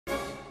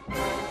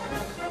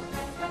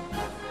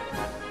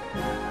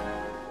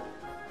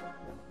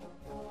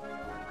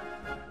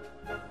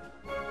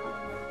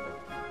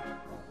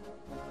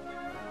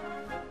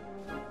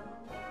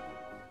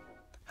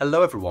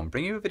Hello everyone,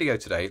 bringing you a video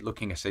today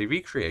looking at a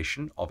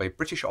recreation of a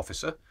British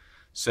officer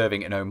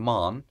serving in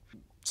Oman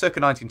circa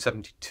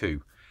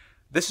 1972.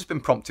 This has been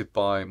prompted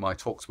by my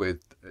talks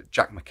with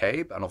Jack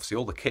McCabe and obviously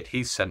all the kit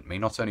he's sent me,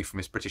 not only from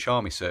his British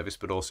Army service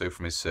but also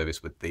from his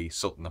service with the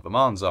Sultan of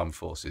Oman's armed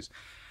forces.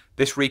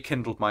 This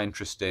rekindled my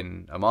interest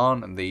in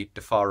Oman and the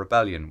Dhofar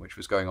Rebellion, which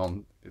was going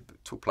on,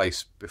 took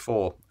place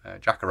before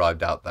Jack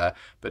arrived out there,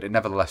 but it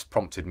nevertheless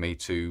prompted me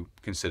to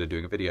consider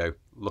doing a video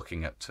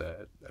looking at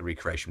a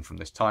recreation from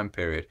this time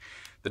period.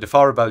 The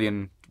Dhofar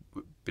Rebellion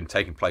had been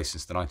taking place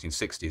since the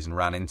 1960s and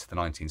ran into the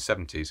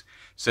 1970s.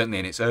 Certainly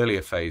in its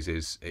earlier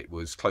phases, it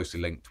was closely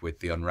linked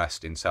with the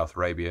unrest in South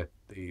Arabia,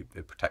 the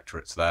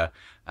protectorates there,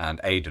 and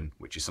Aden,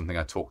 which is something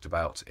I talked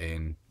about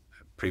in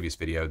previous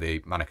video,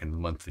 the mannequin of the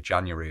month for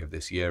January of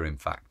this year, in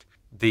fact.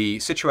 The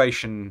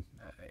situation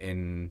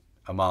in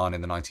Oman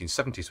in the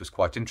 1970s was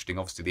quite interesting.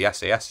 Obviously, the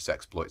SAS's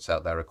exploits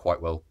out there are quite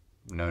well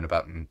known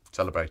about and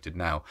celebrated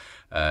now.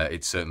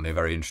 It's certainly a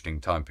very interesting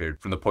time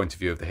period from the point of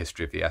view of the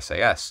history of the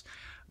SAS.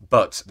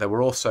 But there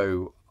were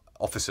also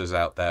officers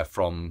out there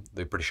from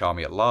the British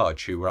Army at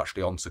large who were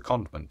actually on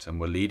secondment and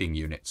were leading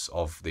units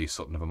of the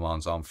Sultan of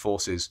Oman's armed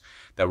forces.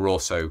 There were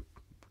also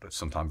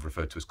sometimes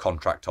referred to as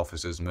contract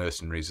officers,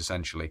 mercenaries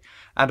essentially,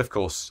 and of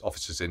course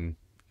officers in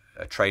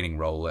a training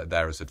role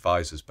there as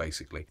advisors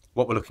basically.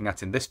 What we're looking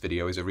at in this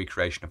video is a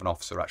recreation of an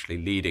officer actually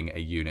leading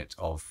a unit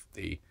of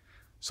the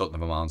Sultan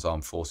of Oman's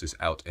armed forces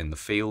out in the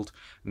field,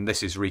 and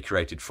this is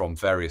recreated from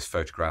various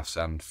photographs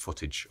and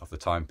footage of the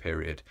time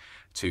period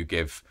to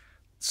give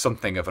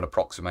something of an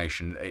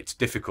approximation. It's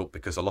difficult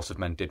because a lot of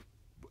men did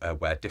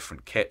wear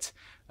different kit.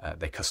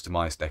 They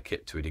customised their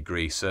kit to a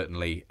degree.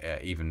 Certainly,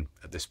 even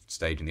at this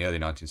stage in the early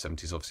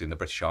 1970s, obviously in the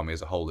British Army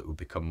as a whole, it would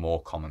become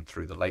more common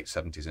through the late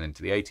 70s and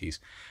into the 80s.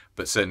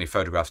 But certainly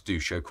photographs do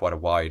show quite a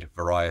wide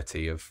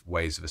variety of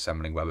ways of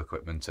assembling web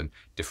equipment and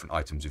different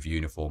items of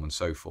uniform and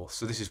so forth.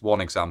 So this is one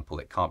example.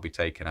 It can't be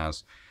taken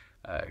as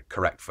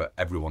correct for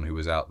everyone who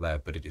was out there,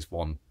 but it is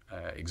one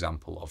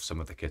example of some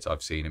of the kit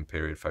I've seen in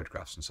period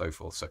photographs and so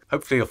forth. So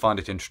hopefully you'll find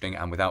it interesting,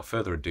 and without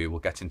further ado, we'll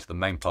get into the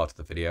main part of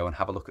the video and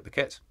have a look at the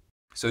kit.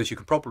 So as you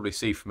can probably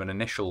see from an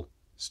initial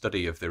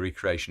study of the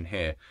recreation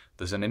here,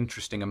 there's an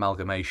interesting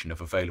amalgamation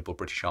of available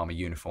British Army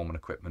uniform and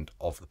equipment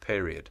of the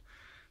period.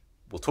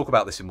 We'll talk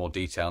about this in more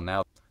detail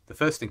now. The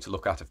first thing to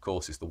look at, of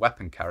course, is the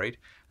weapon carried,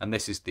 and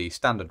this is the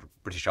standard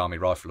British Army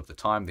rifle of the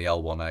time, the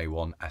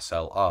L1A1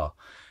 SLR.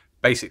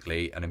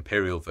 Basically an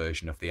imperial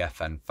version of the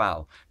FN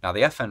FAL. Now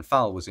the FN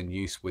FAL was in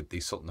use with the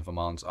Sultan of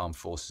Oman's armed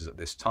forces at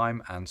this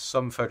time, and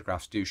some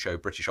photographs do show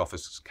British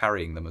officers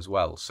carrying them as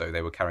well. So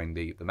they were carrying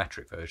the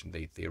metric version,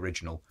 the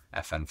original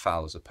FN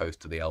FAL, as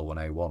opposed to the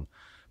L1A1.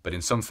 But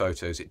in some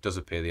photos it does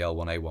appear the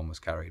L1A1 was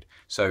carried.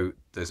 So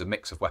there's a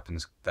mix of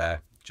weapons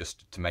there,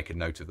 just to make a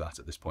note of that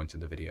at this point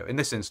in the video. In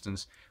this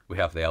instance we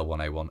have the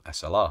L1A1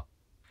 SLR.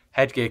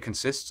 Headgear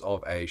consists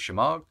of a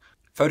shamag.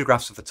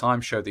 Photographs of the time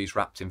show these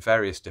wrapped in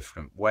various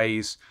different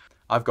ways.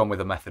 I've gone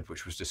with a method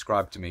which was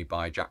described to me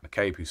by Jack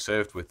McCabe, who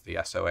served with the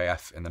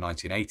SOAF in the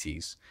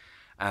 1980s,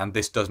 and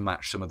this does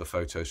match some of the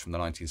photos from the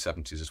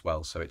 1970s as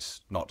well, so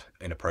it's not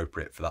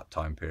inappropriate for that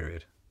time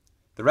period.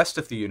 The rest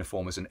of the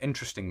uniform is an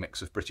interesting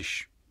mix of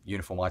British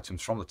uniform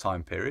items from the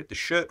time period. The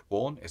shirt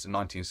worn is a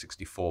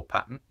 1964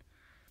 pattern.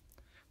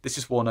 This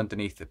is worn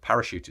underneath the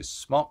parachuter's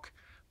smock,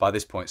 by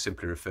this point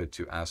simply referred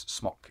to as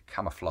smock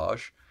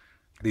camouflage.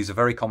 These are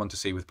very common to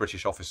see with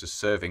British officers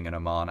serving in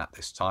Oman at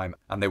this time,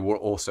 and they were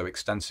also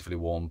extensively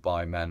worn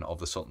by men of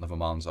the Sultan of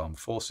Oman's armed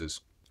forces.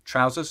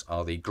 Trousers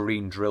are the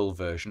green drill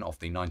version of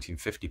the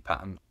 1950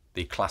 pattern,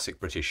 the classic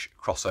British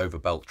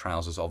crossover belt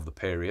trousers of the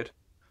period.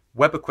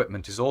 Web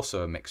equipment is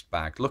also a mixed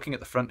bag. Looking at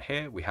the front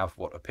here, we have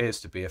what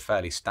appears to be a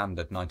fairly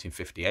standard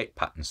 1958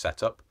 pattern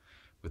setup,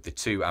 with the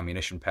two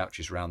ammunition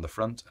pouches around the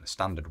front and a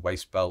standard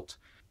waist belt.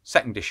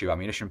 Second issue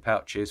ammunition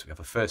pouches, we have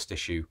a first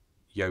issue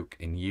yoke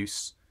in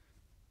use,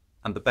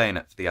 and the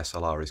bayonet for the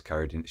SLR is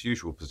carried in its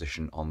usual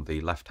position on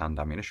the left-hand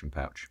ammunition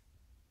pouch.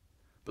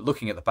 But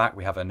looking at the back,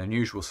 we have an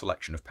unusual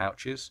selection of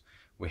pouches.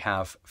 We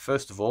have,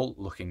 first of all,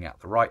 looking at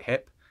the right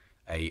hip,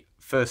 a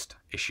first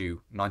issue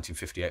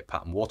 1958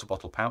 pattern water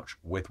bottle pouch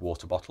with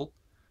water bottle.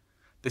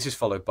 This is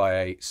followed by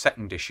a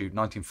second issue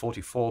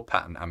 1944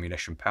 pattern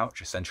ammunition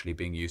pouch, essentially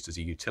being used as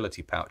a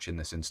utility pouch in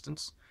this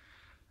instance.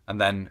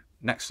 And then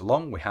next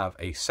along, we have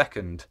a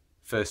second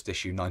first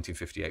issue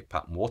 1958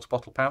 pattern water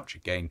bottle pouch,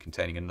 again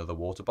containing another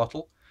water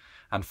bottle.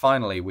 And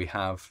finally we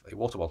have a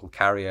water bottle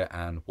carrier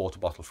and water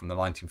bottle from the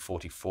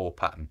 1944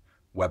 pattern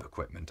web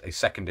equipment, a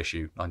second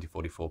issue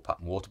 1944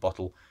 pattern water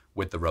bottle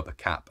with the rubber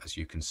cap, as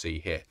you can see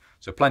here.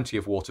 So plenty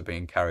of water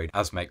being carried,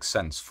 as makes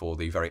sense for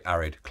the very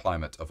arid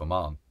climate of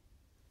Oman.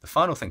 The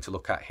final thing to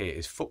look at here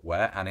is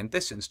footwear, and in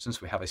this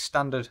instance we have a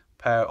standard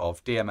pair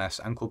of DMS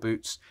ankle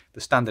boots,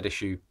 the standard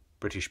issue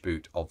British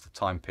boot of the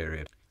time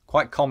period.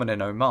 Quite common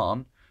in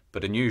Oman,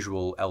 but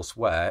unusual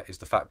elsewhere, is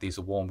the fact these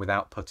are worn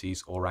without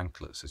puttees or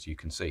anklets, as you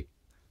can see.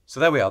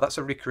 So there we are, that's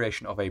a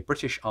recreation of a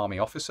British Army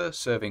officer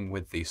serving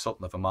with the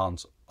Sultan of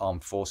Oman's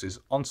armed forces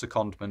on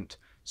secondment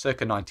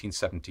circa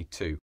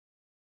 1972.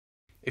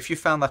 If you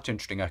found that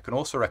interesting, I can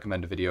also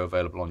recommend a video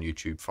available on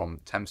YouTube from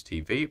Thames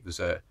TV. It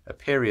was a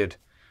period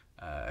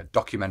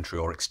documentary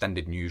or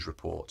extended news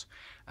report,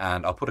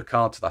 and I'll put a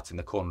card to that in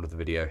the corner of the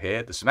video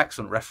here. There's some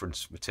excellent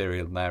reference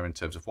material in there in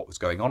terms of what was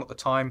going on at the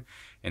time,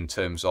 in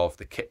terms of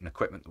the kit and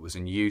equipment that was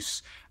in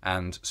use,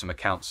 and some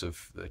accounts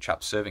of the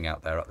chaps serving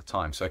out there at the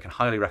time. So I can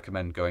highly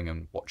recommend going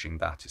and watching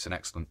that. It's an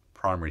excellent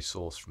primary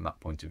source from that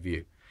point of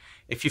view.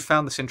 If you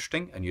found this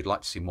interesting and you'd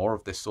like to see more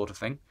of this sort of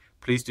thing,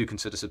 please do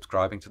consider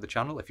subscribing to the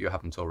channel if you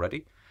haven't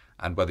already.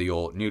 And whether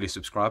you're newly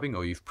subscribing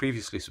or you've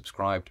previously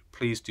subscribed,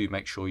 please do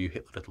make sure you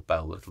hit the little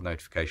bell, the little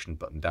notification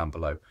button down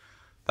below.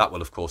 That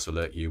will of course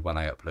alert you when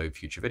I upload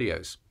future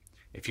videos.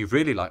 If you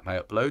really like my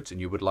uploads and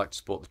you would like to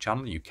support the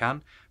channel, you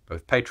can.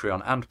 Both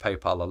Patreon and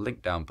PayPal are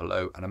linked down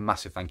below, and a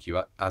massive thank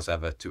you as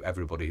ever to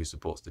everybody who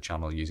supports the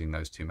channel using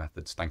those two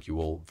methods. Thank you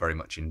all very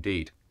much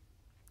indeed.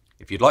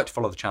 If you'd like to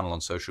follow the channel on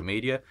social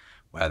media,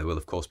 where there will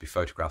of course be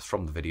photographs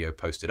from the video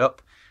posted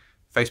up,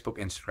 Facebook,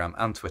 Instagram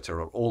and Twitter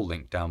are all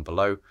linked down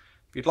below.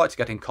 If you'd like to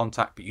get in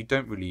contact but you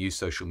don't really use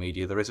social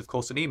media, there is of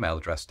course an email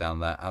address down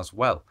there as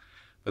well.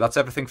 But that's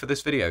everything for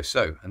this video,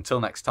 so until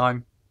next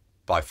time,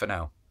 bye for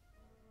now.